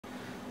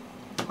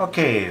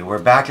Okay, we're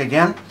back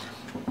again.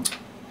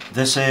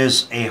 This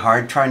is a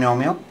hard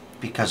trinomial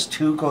because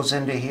 2 goes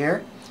into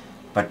here,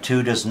 but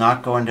 2 does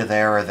not go into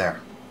there or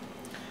there.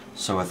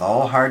 So with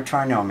all hard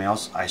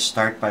trinomials, I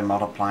start by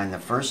multiplying the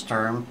first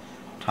term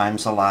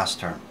times the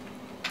last term.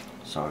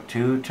 So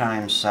 2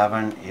 times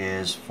 7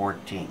 is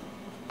 14.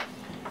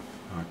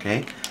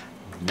 Okay,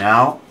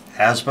 now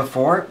as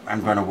before,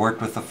 I'm going to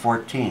work with the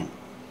 14.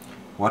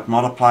 What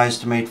multiplies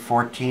to make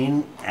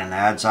 14 and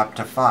adds up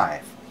to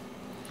 5?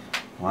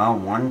 Well,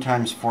 1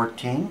 times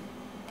 14,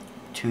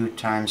 2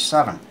 times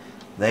 7.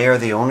 They are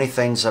the only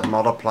things that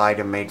multiply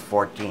to make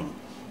 14.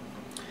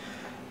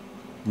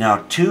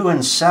 Now 2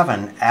 and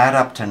 7 add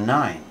up to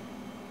 9.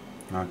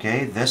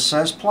 Okay, this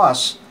says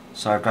plus,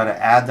 so I've got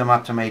to add them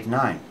up to make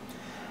 9.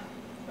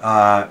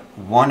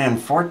 1 and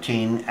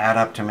 14 add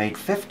up to make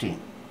 15.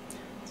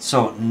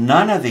 So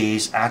none of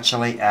these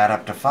actually add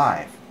up to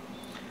 5.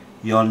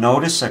 You'll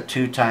notice that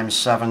 2 times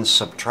 7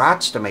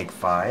 subtracts to make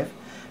 5,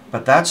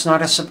 but that's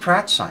not a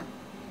subtract sign.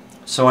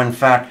 So in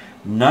fact,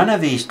 none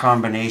of these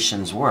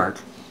combinations work.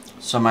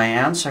 So my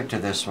answer to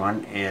this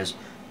one is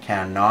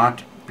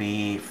cannot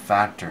be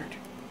factored.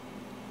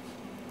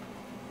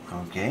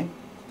 Okay?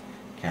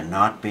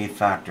 Cannot be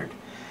factored.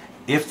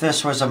 If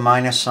this was a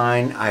minus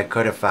sign, I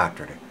could have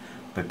factored it.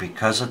 But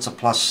because it's a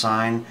plus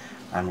sign,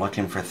 I'm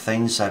looking for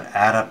things that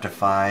add up to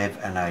 5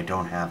 and I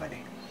don't have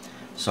any.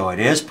 So it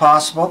is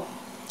possible,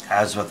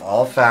 as with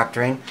all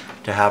factoring,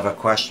 to have a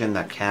question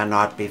that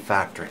cannot be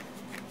factored.